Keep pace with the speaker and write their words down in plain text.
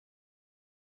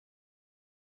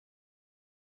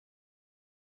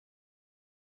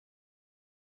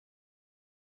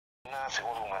nasty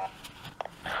old woman.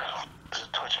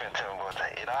 Just touch me and tell me about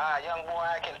that. You know, young boy,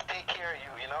 I can take care of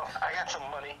you, you know. I got some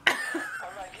money.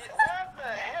 I'm like, yeah, what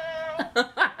the hell?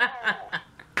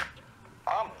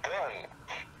 Oh, I'm done.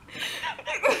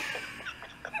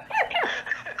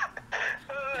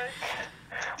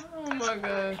 Oh my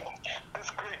God. This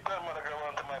great grandmother got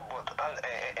around to my butt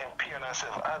and pee on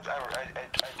herself. I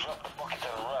dropped the bucket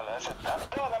and ran. I said, I'm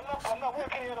done. I'm not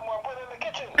working here anymore. I'm going in the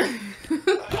kitchen.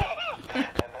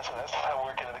 And that's when I started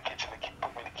working in the kitchen. They keep me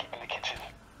to keep in the kitchen.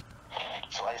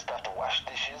 So I start to wash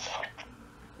dishes.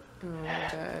 Oh my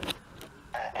God.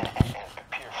 And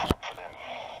prepare food for them.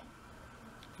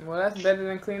 Well, that's better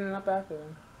than cleaning up after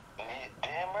them. Yeah,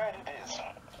 damn right it is.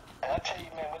 And I tell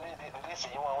you, man, when they say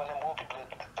you want one of them old people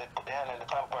that put their hand in the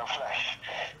pamper and flash,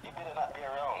 you better not be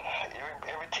around.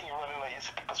 Everything you're running like, you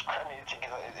see people screaming, you think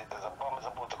there's a bomb is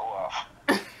about to go off.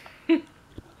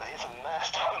 There's some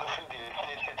nasty one in there.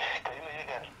 Because you know you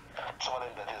got some of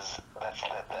them that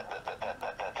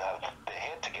have their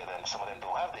head together, and some of them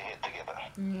don't have their head together.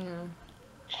 Yeah.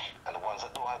 And the ones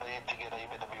that don't have their head together, you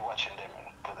better be watching them,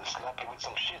 because they slap you with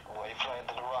some shit, boy. You fly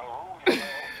into the wrong room, you know.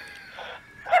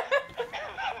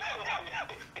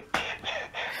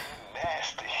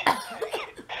 Nasty.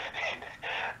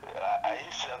 I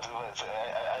used to have to, I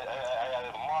had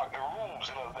to mark the rooms,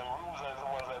 you know, the rooms are the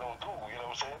ones I don't do, you know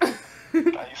what I'm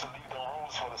saying? I used to leave the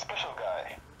rooms for the special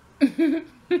guy.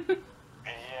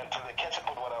 Yeah, until they catch up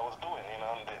with what I was doing, you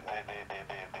know,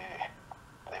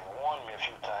 they warned me a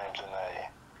few times,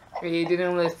 and You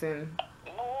didn't listen.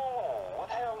 No, what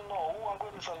the hell no, I'm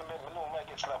going to listen to me, no, I might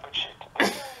get slapped with shit.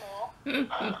 Hell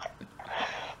no.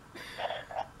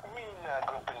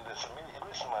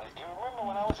 Listen, man, you remember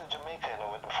when I was in Jamaica, you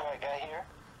know, before I got here?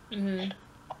 Mm-hmm.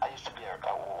 I used to be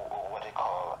what they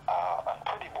call a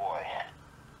pretty boy.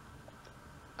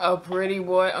 A pretty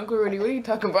boy? Uncle Rudy, what are you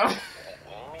talking about?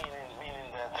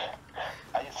 Meaning that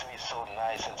I used to be so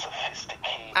nice and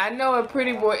sophisticated. I know what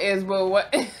pretty boy is, but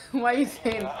what? Why are you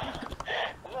saying?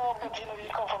 No, but you know, you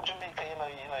come from Jamaica, you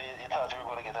thought you were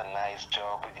going to get a nice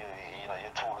job with your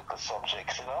two little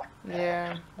subjects, you know?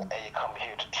 Yeah. And you come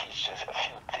here to teach us a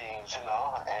few things, you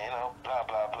know, and blah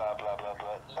blah blah blah blah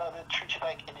blah. No, they treat you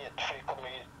like idiot before you come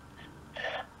here.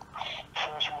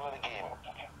 First rule of the game,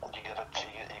 you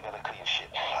gotta clean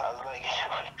shit. I was like,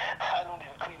 I don't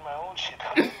even clean my own shit. I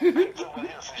don't even clean somebody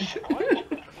else's shit.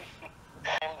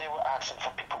 And they were asking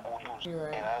for people who use it.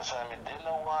 Right. And I said, they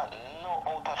don't want no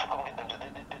old time to come get them.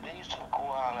 They used to go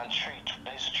on and treat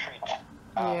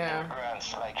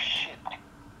immigrants like shit.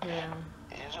 Yeah.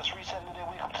 It's just recently they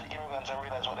wake up to the immigrants and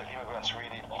realize what the immigrants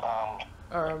really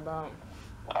Are about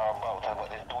and what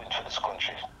they're doing for this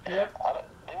country. Yep.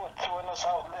 They were throwing us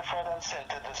out left, right, and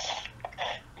center.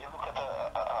 You look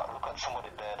at somebody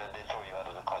dead and they throw you out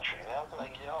of the country. And I was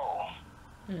like, yo.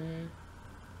 Mm-hmm.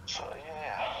 So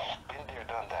yeah, been there,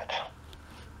 done that.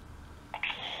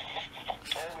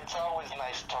 Anyway, it's always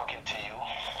nice talking to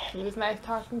you. It was nice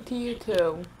talking to you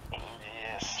too.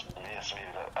 Yes, baby.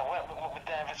 I went with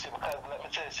David because let me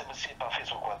tell you, I see it on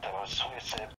Facebook one time. I was sweet,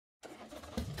 said.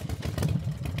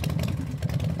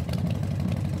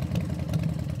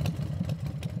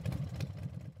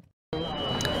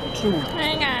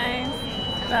 Hey guys.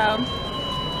 So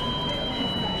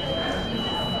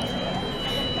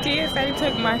Tia said he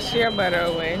took my shea butter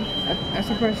away. I'm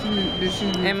surprised she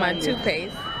and my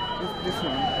toothpaste. This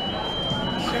one.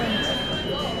 Sure.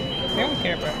 They don't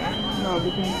care about that. No,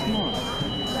 because it's small.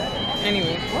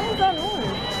 Anyway. What was that noise?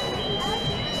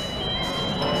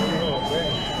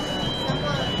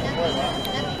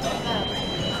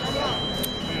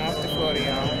 I'm off the floor,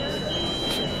 y'all.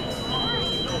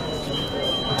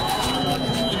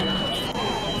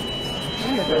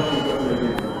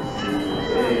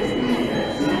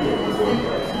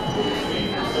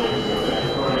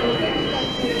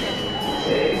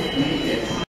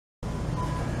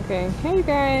 Okay, hey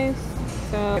guys.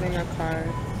 So, getting a card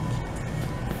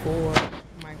for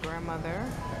my grandmother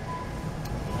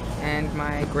and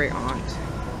my great aunt.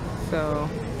 So,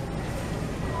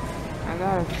 I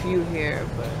got a few here,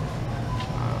 but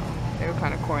they were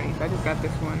kind of corny, so I just got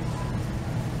this one.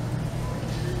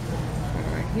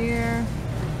 Right here.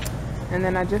 And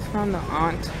then I just found the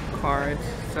aunt cards,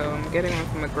 so I'm getting one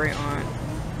from a great aunt.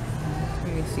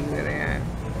 Let me see where they're at.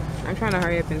 I'm trying to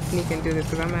hurry up and sneak and do this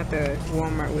because I'm at the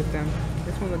Walmart with them.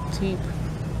 This one looks cheap.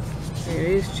 It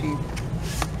is cheap.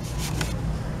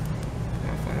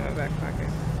 My phone in my back pocket.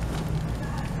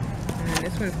 And then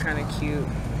this one's kind of cute.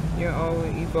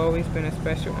 You've always been a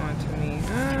special aunt to me.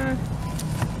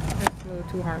 That's a little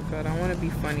too heartfelt. I want to be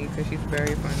funny because she's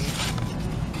very funny.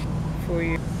 For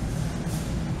you.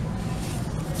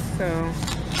 So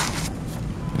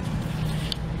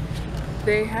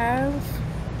They have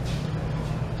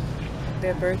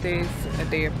their birthdays a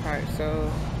day apart.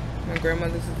 So my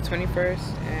grandmother's is the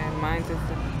 21st and mine's is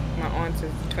my aunt's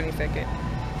is the 22nd.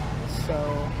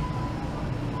 So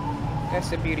that's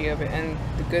the beauty of it. And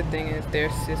the good thing is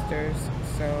they're sisters.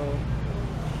 So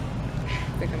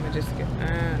I think I'm gonna just get,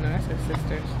 no, that's her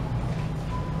sisters.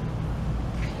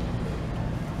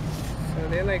 So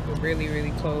they're like really,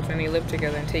 really close and they live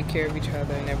together and take care of each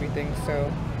other and everything.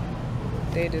 So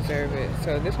they deserve it.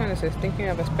 So this one, it says thinking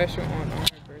of a special aunt on her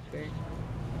birthday.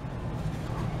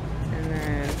 And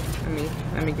then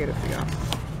let me get it for y'all.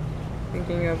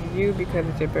 Thinking of you because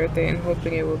it's your birthday and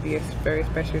hoping it will be a very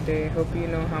special day. Hope you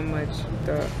know how much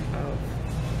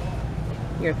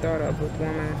you're thought of with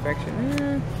warm and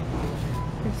affection.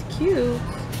 It's cute.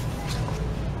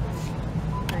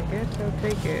 I guess I'll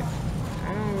take it.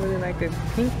 I don't really like this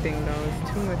pink thing though.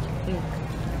 It's too much pink.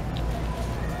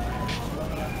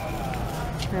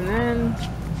 And then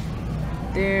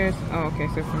there's, oh okay,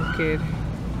 so from Kid.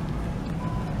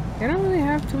 They don't really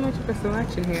have too much of a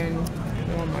selection here in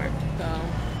Walmart. So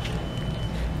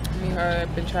let me hurry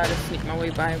up and try to sneak my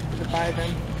way by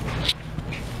them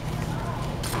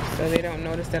so they don't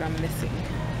notice that I'm missing.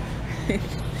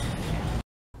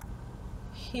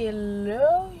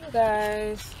 Hello you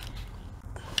guys.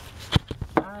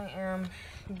 I am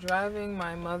driving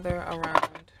my mother around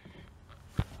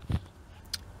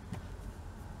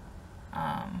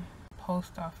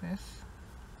post office.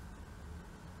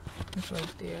 It's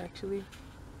right there actually.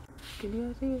 Can you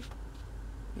guys see it?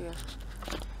 Yeah.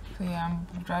 So yeah,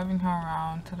 I'm driving her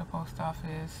around to the post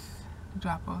office to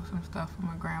drop off some stuff for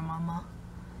my grandmama.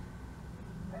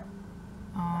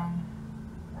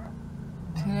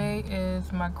 Today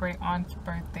is my great aunt's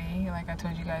birthday. Like I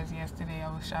told you guys yesterday,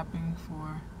 I was shopping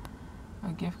for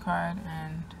a gift card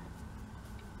and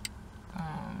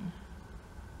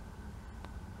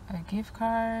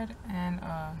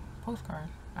a postcard.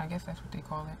 I guess that's what they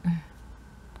call it.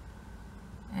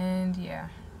 And yeah,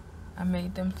 I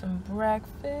made them some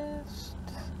breakfast.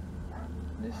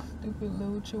 This stupid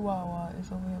little chihuahua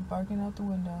is over here barking out the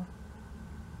window.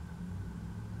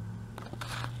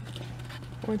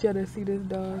 I want y'all to see this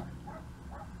dog.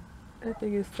 That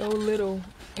thing is so little.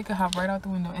 It could hop right out the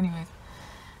window. Anyways,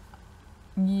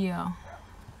 yeah,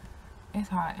 it's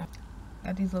hot.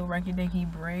 Got these little ranky-dinky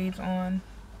braids on.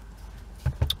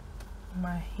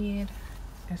 My head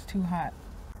is too hot.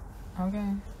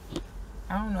 Okay.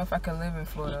 I don't know if I could live in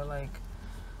Florida like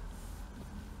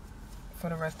for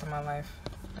the rest of my life.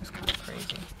 That's kind of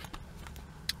crazy.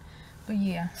 But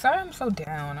yeah, sorry I'm so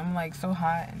down. I'm like so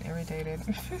hot and irritated.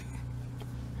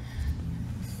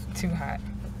 Too hot.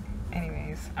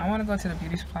 Anyways, I want to go to the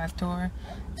beauty supply store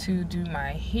to do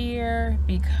my hair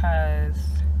because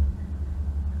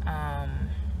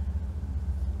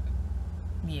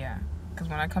yeah, because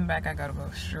when I come back I gotta go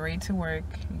straight to work.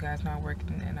 You guys know I work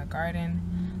in a garden.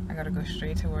 I gotta go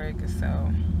straight to work.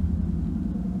 So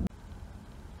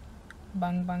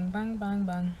bang bang bang bang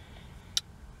bang.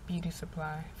 Beauty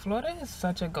supply. Florida is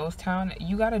such a ghost town.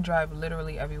 You gotta drive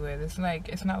literally everywhere. It's like,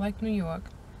 it's not like New York.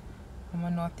 I'm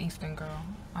a northeastern girl.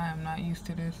 I am not used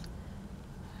to this.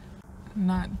 I'm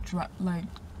not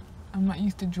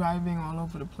used to driving all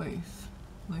over the place.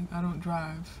 Like, I don't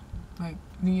drive. Like,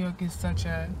 New York is such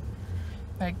a,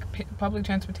 like, public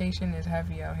transportation is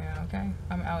heavy out here, okay?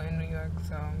 I'm out in New York,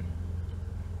 so,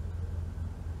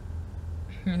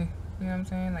 you know what I'm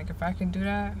saying? Like, if I can do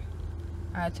that,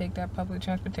 I'd take that public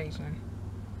transportation.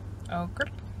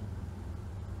 Okay.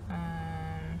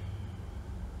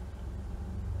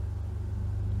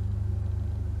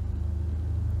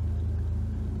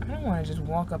 I don't want to just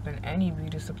walk up in any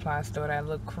beauty supply store that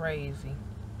look crazy.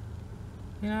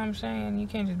 You know what I'm saying? You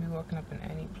can't just be walking up in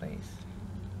any place.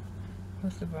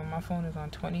 First of all, my phone is on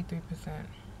 23%.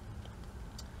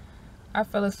 I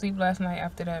fell asleep last night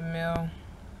after that meal.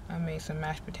 I made some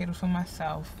mashed potatoes for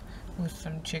myself with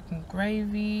some chicken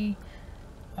gravy.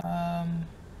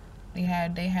 They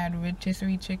had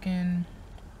rotisserie chicken.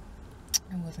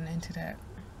 I wasn't into that,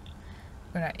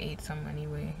 but I ate some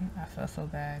anyway. I felt so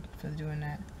bad for doing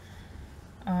that.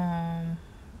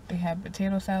 They had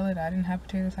potato salad. I didn't have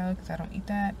potato salad because I don't eat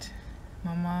that.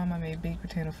 My mom, I made baked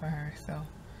potato for her, so,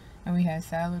 and we had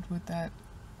salad with that.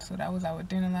 So that was our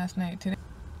dinner last night. Today,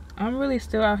 I'm really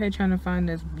still out here trying to find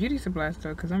this beauty supply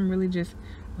store because I'm really just,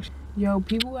 yo,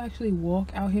 people actually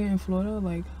walk out here in Florida.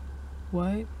 Like,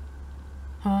 what?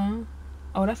 Huh?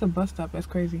 Oh, that's a bus stop. That's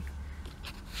crazy.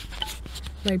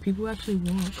 Like, people actually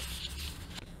walk.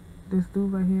 This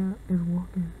dude right here is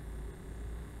walking.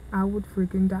 I would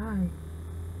freaking die.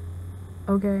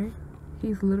 Okay?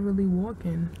 He's literally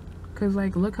walking. Cause,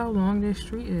 like, look how long this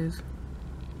street is.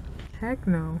 Heck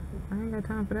no. I ain't got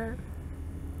time for that.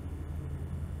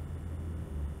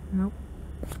 Nope.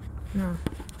 No.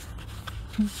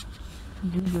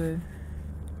 You good.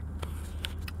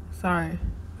 Sorry.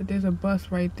 But there's a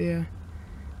bus right there.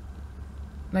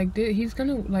 Like, he's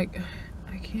gonna, like,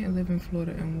 I can't live in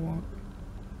Florida and walk.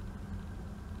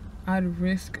 I'd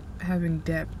risk having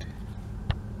debt.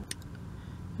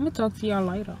 I'm gonna talk to y'all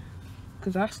later.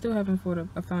 Because I still haven't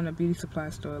found a beauty supply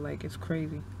store. Like, it's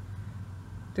crazy.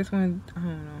 This one, I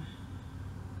don't know.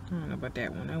 I don't know about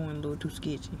that one. That one a little too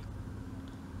sketchy.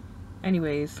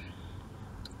 Anyways,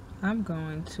 I'm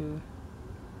going to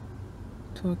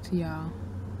talk to y'all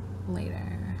later.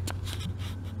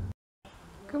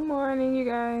 Good morning, you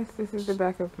guys. This is the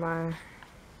back of my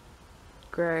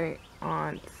great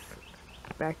aunt's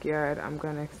backyard. I'm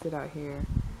gonna sit out here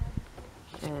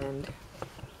and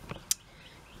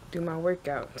do my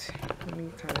workout. Let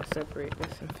me kind of separate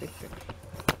this and fix it.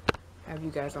 Have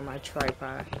you guys on my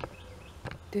tripod.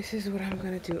 This is what I'm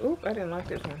gonna do. Oop, I didn't like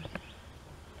this one.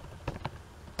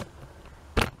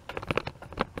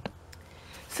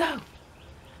 So,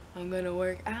 I'm gonna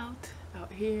work out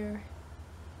here.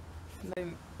 Let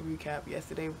me recap.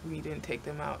 Yesterday we didn't take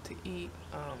them out to eat.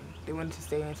 They wanted to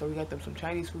stay in, so we got them some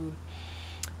Chinese food.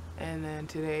 And then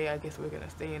today, I guess we're gonna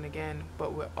stay in again.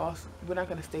 But we're not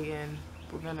gonna stay in.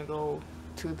 We're gonna go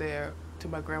to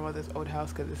my grandmother's old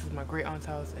house, because this is my great aunt's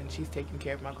house, and she's taking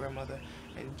care of my grandmother,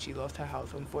 and she lost her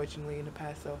house unfortunately in the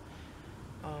past. So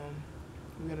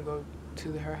we're gonna go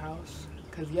to her house,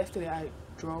 because yesterday I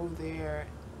drove there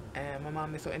and my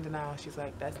mom is so in denial. She's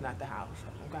like, that's not the house.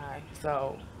 Okay,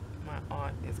 so my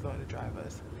aunt is going to drive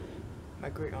us, my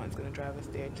great aunt is going to drive us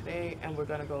there today, and we're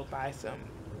going to go buy some,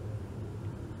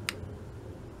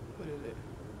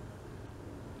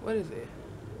 what is it,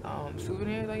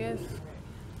 souvenirs, I guess.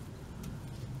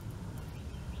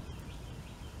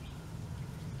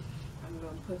 I'm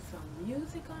going to put some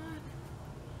music on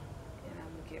and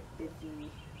I'm going to get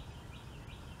busy.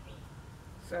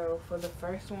 So for the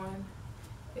first one,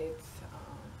 it's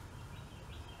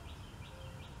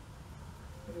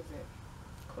what is it?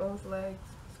 Closed legs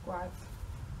squats,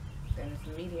 then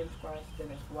it's medium squats, then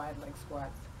it's wide leg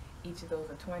squats. Each of those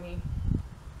are 20.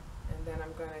 And then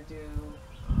I'm gonna do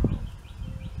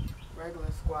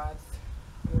regular squats.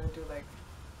 I'm gonna do like,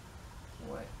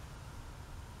 what?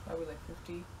 Probably like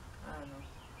 50, I don't know.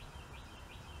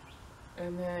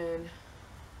 And then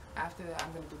after that,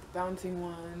 I'm gonna do the bouncing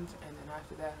ones, and then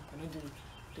after that, I'm gonna do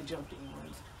the jumping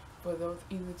ones. For those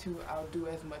either two, I'll do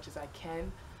as much as I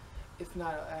can. It's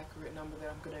not an accurate number that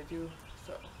I'm gonna do,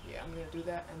 so yeah, I'm gonna do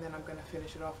that, and then I'm gonna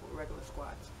finish it off with regular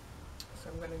squats. So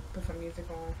I'm gonna put some music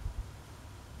on,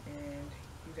 and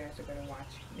you guys are gonna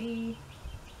watch me.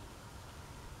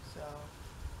 So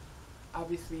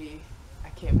obviously I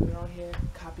can't put it on here,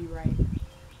 copyright,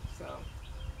 so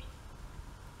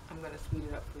I'm gonna speed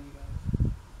it up for you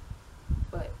guys.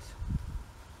 But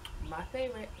my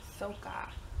favorite, soca.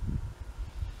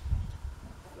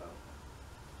 So,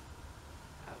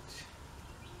 ouch.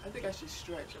 I think I should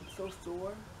stretch. I'm so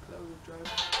sore because I was driving.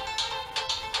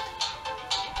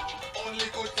 Only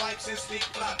good vibes in sleep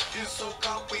plan. You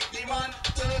soca with the man.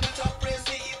 Turn it up, raise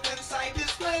the heat inside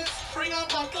this place. Bring a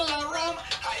bottle of rum.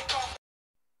 I come.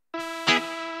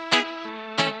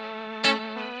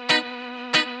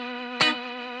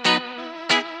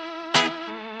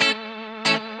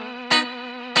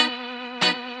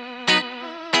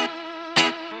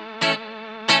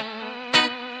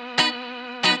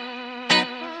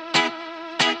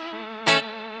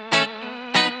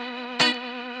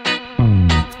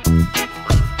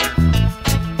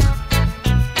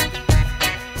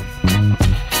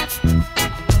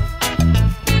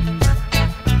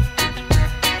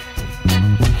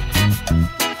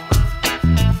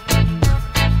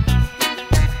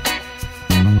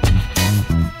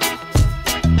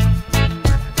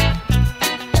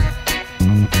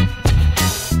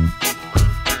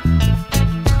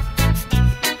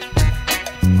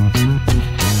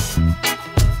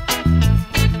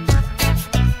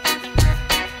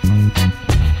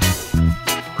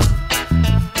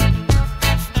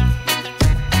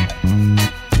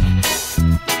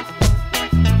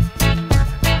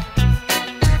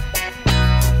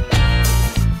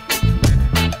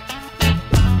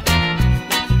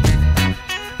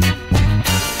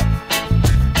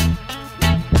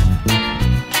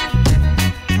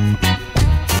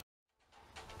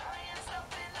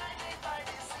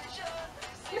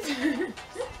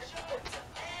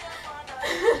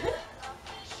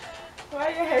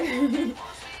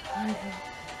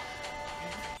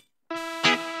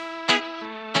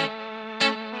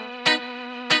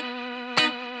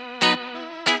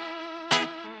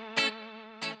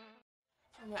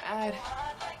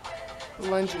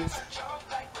 lunges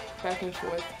back and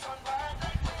forth,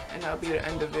 and that'll be the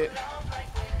end of it.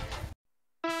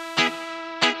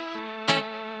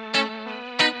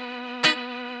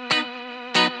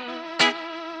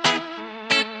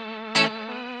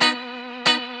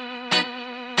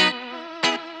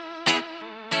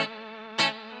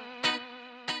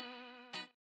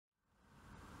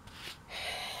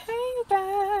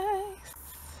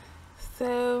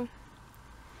 So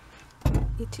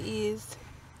it is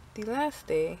the last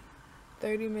day,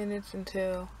 30 minutes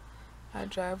until I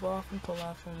drive off and pull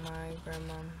off from my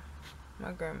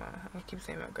grandma, I keep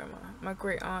saying my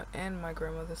great aunt and my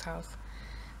grandmother's house.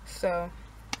 So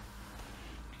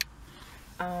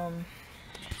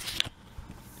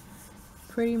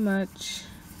pretty much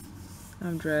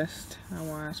I'm dressed, I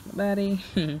washed my body.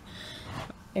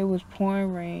 It was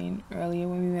pouring rain earlier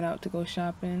when we went out to go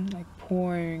shopping, like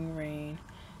pouring rain,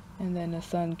 and then the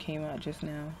sun came out just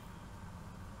now.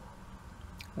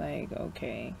 Like,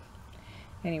 okay.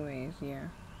 Anyways, yeah.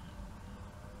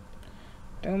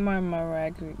 Don't mind my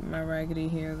raggedy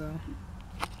hair though.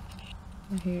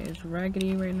 My hair is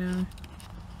raggedy right now.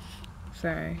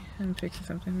 Sorry, I'm fixing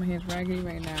something. My hair's raggedy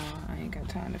right now. I ain't got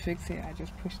time to fix it. I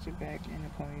just pushed it back in a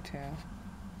ponytail.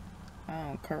 I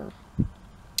don't curve.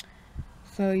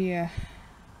 So yeah,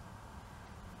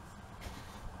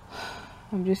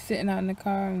 I'm just sitting out in the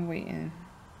car and waiting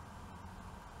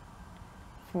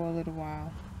for a little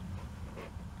while.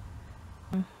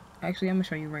 Actually, I'm gonna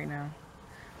show you right now.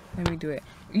 Let me do it.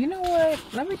 You know what?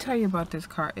 Let me tell you about this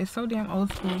car. It's so damn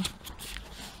old school.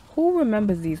 Who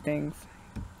remembers these things?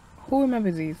 Who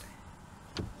remembers these?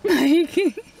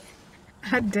 Like,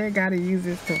 I dare gotta use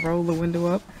this to roll the window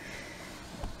up.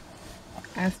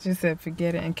 I just said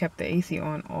forget it and kept the AC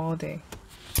on all day.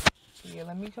 So yeah,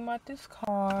 let me come out this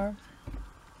car.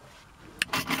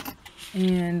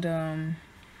 And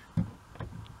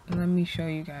let me show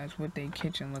you guys what their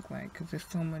kitchen look like, because there's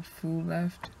so much food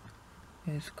left.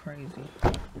 It's crazy.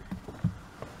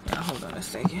 Yeah, hold on a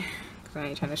second, because I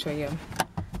ain't trying to show you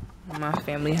my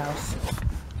family house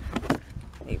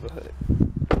neighborhood.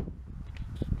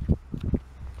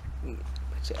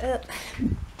 Put you up.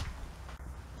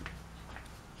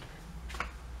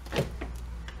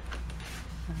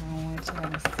 I don't want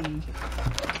y'all to see.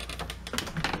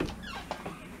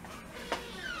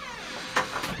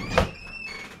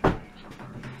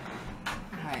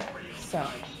 Alright, so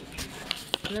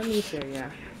let me show ya.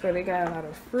 So they got a lot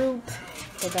of fruit.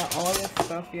 They got all this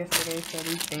stuff yesterday, so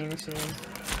these sandwiches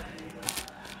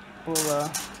full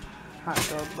of hot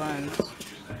dog buns.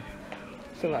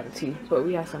 It's a lot of tea. But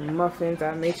we had some muffins.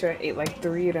 I made sure I ate like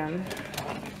 3 of them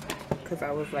because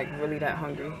I was like really that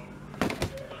hungry.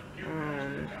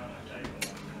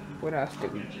 What else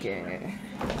did we get?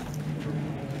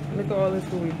 Look at all this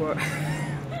food we bought.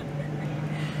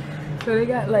 So they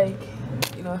got like,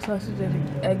 you know, sausage,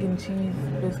 egg and cheese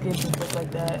biscuits and stuff like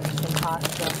that. Some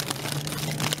pasta.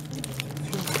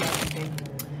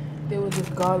 There was this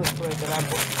garlic bread that I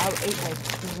bought. I ate like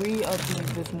 3 of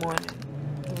these this morning.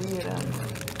 3 of them.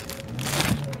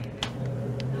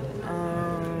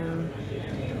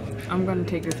 I'm gonna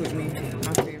take this with me.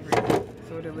 My favorite.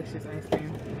 So delicious ice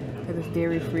cream. Because it's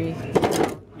dairy free.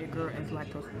 Your girl is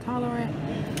lactose intolerant.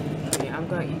 So yeah, I'm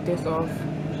gonna eat this off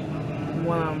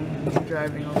while I'm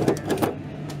driving over there.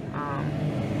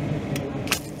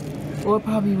 Or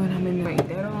probably when I'm in, like,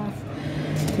 that off.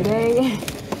 Today,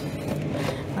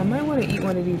 I might want to eat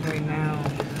one of these right now,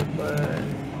 but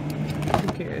who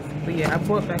cares? But yeah, I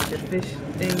bought back the fish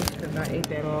things because I ate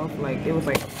that off. Like, there was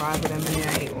like 5 of them in there.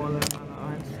 I ate all of them on the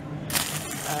aunts.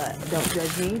 Don't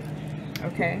judge me,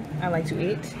 okay? I like to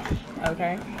eat,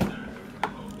 okay?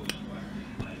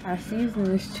 I seasoned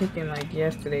this chicken like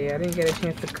yesterday. I didn't get a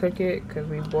chance to cook it because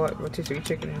we bought rotisserie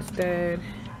chicken instead.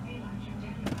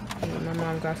 And my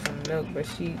mom got some milk, but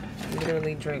she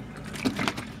literally drank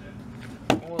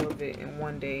all of it in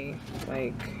one day.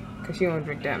 Like, because she don't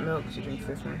drink that milk, she drinks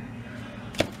this one.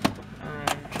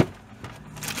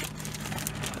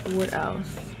 What else?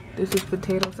 This is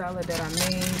potato salad that I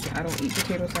made. I don't eat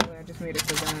potato salad. I just made it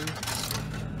for them.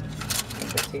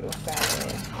 Potato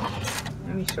salad.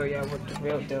 Let me show y'all what the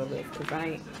real deal is, because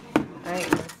I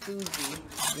ain't no Susie.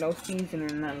 No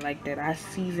seasoning, nothing like that. I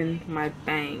seasoned my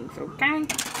bangs, okay?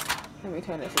 Let me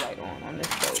turn this light on this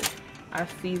stove. I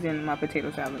seasoned my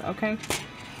potato salad, okay?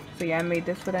 So yeah, I made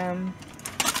this for them.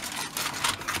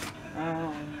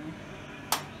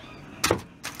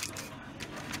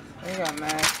 They got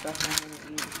mad stuff in here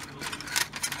to eat.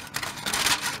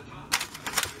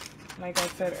 Like I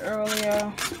said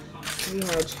earlier, we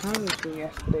had Chinese food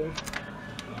yesterday.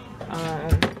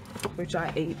 Which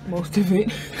I ate most of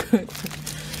it.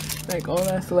 Like all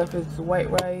that's left is white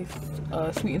rice,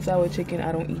 sweet and sour chicken.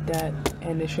 I don't eat that,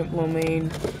 and the shrimp lo mein.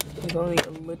 There's only a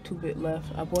little bit left.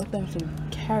 I bought them some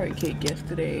carrot cake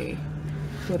yesterday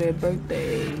for their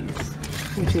birthdays,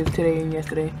 which is today and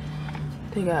yesterday.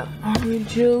 They got orange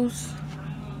juice,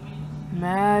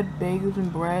 mad bagels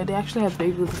and bread. They actually have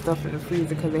bagels and stuff in the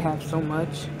freezer because they have so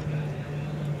much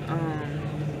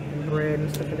bread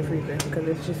and stuff in the freezer because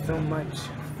it's just so much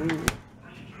food.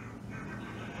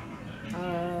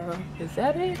 Is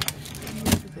that it?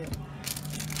 This is it.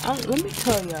 Let me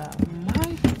tell y'all,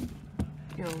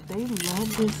 they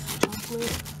love this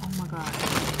chocolate. Oh my god,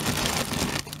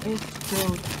 it's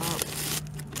filled up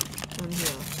in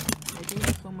here. Like they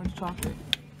have so much chocolate,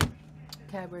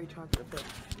 Cadbury chocolate. But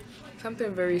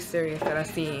something very serious that I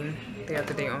seen the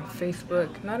other day on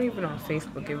Facebook. Not even on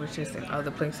Facebook, it was just in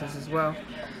other places as well.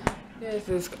 There's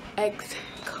this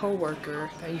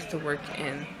ex-co-worker that used to work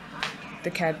in the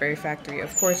Cadbury factory.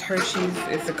 Of course, Hershey's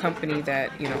is a company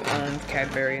that, you know, owns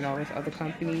Cadbury and all these other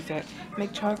companies that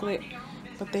make chocolate,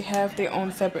 but they have their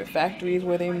own separate factories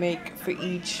where they make for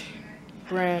each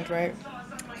brand, right?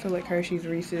 So like Hershey's,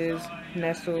 Reese's,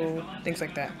 Nestle, things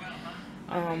like that.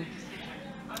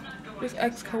 This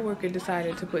ex-coworker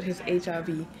decided to put his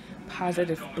HIV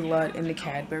positive blood in the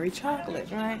Cadbury chocolate,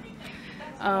 right?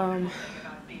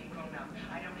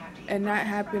 And that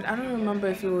happened, I don't remember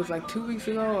if it was like 2 weeks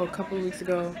ago or a couple of weeks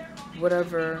ago,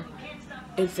 whatever,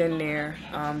 it's in there.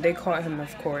 They caught him,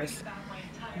 of course,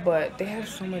 but they have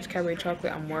so much Cadbury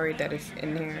chocolate, I'm worried that it's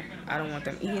in there. I don't want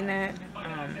them eating that.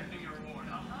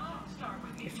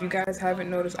 If you guys haven't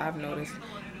noticed, I've noticed,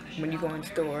 when you go in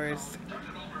stores,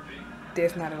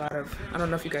 there's not a lot of, I don't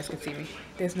know if you guys can see me,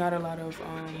 there's not a lot of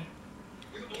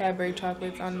Cadbury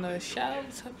chocolates on the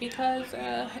shelves because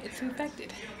it's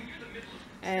infected.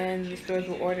 And the stores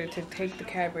will order to take the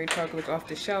Cadbury chocolates off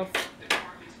the shelf,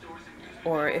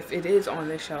 or if it is on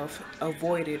the shelf,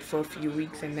 avoid it for a few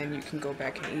weeks and then you can go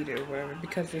back and eat it or whatever,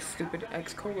 because this stupid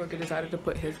ex-coworker decided to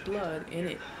put his blood in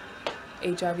it.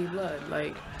 HIV blood.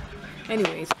 Like,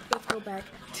 anyways, let's go back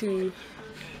to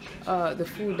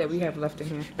the food that we have left in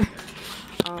here.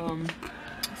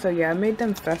 So yeah, I made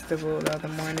them festival the other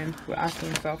morning with Aki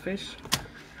and Selfish.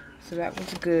 So that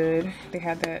was good. They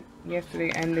had that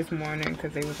yesterday and this morning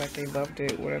because they was like they loved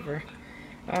it, whatever.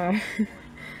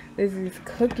 There's these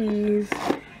cookies.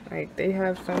 Like, they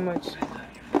have so much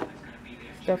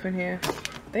stuff in here.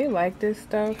 They like this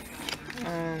stuff.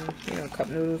 You know, cup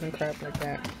noodles and crap like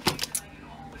that.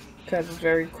 Because it's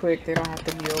very quick. They don't have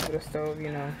to be over the stove,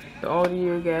 you know. The older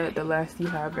you get, the less you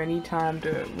have any time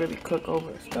to really cook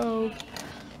over the stove.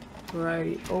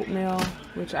 Variety oatmeal,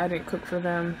 which I didn't cook for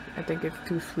them. I think it's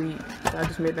too sweet, so I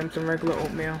just made them some regular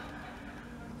oatmeal.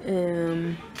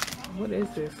 What is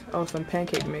this? Oh, some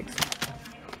pancake mix.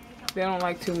 They don't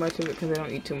like too much of it because they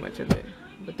don't eat too much of it,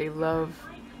 but they love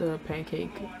the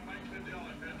pancake.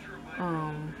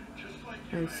 And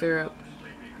syrup,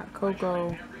 hot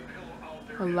cocoa,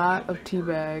 a lot of tea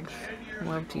bags.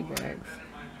 Love tea bags.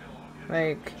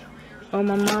 Like, oh,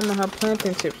 my mom and her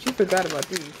plantain chips. She forgot about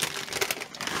these.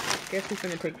 Guess who's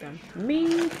gonna take them?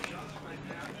 Me.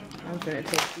 I'm gonna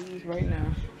take these right now.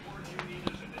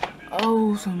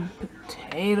 Oh, some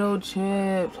potato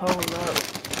chips. Hold up.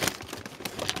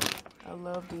 I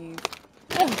love these.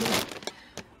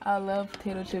 I love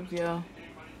potato chips, y'all.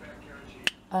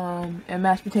 And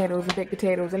mashed potatoes and baked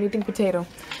potatoes, anything potato.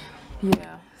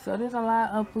 Yeah. So there's a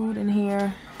lot of food in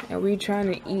here, and we're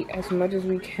trying to eat as much as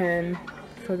we can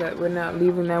so that we're not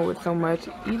leaving them with so much.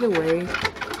 Either way,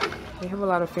 they have a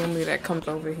lot of family that comes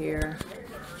over here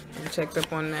and checks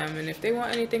up on them, and if they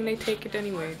want anything, they take it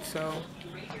anyway. So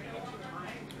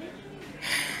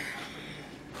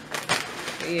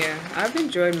yeah, I've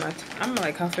enjoyed my I'm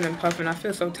like huffing and puffing. I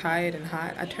feel so tired and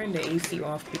hot. I turned the AC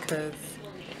off because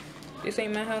this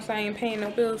ain't my house. I ain't paying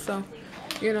no bills, so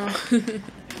you know.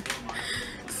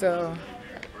 So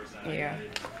yeah,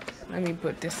 let me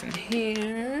put this in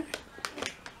here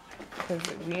because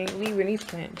we ain't leaving these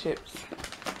plant chips.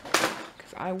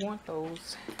 I want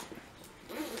those.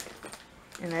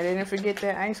 And I didn't forget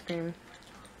that ice cream.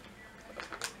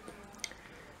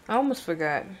 I almost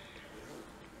forgot.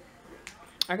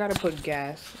 I gotta put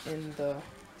gas in the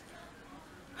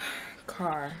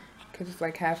car because it's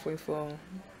like halfway full.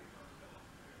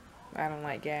 I don't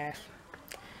like gas.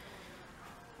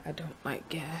 I don't like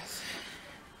gas.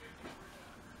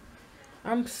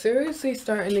 I'm seriously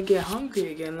starting to get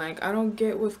hungry again. Like, I don't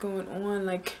get what's going on.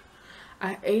 Like,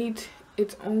 I ate,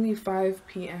 it's only 5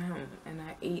 p.m. and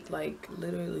I ate like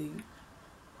literally,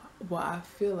 well, I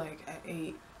feel like I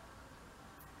ate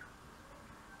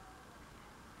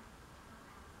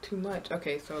too much.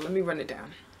 Okay, so let me run it down.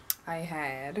 I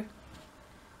had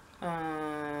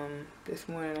this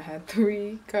morning I had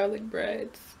 3 garlic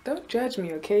breads. Don't judge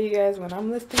me, okay, you guys? When I'm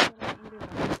listing what I'm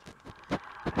eating,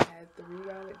 I had 3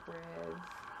 garlic breads,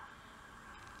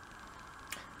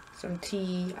 some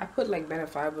tea. I put like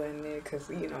benefiber in there because,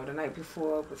 you know, the night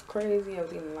before was crazy. I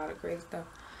was eating a lot of crazy stuff.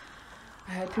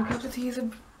 I had 2 cups of tea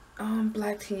of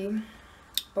black tea.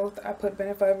 Both I put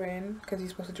benefiber in because you're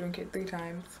supposed to drink it 3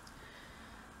 times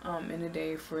in a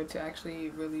day for it to actually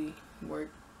really work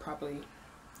properly.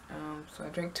 So I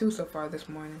drank 2 so far this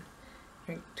morning.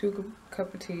 Drank 2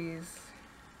 cup of teas.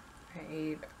 I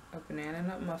ate a banana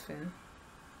nut muffin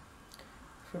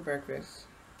for breakfast,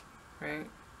 right?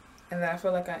 And then I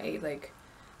feel like I ate like,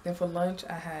 then for lunch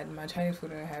I had my Chinese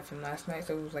food that I had from last night.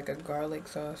 So it was like a garlic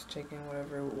sauce, chicken,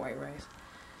 whatever, with white rice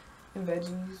and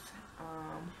veggies.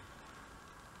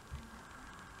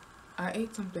 I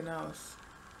ate something else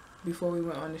before we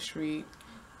went on the street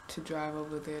to drive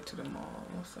over there to the mall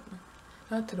or something.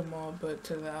 Not to the mall, but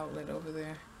to the outlet over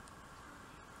there.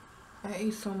 I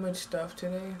ate so much stuff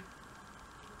today.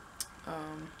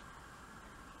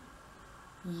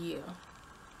 Yeah.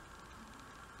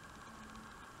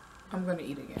 I'm gonna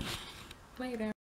eat again. Later.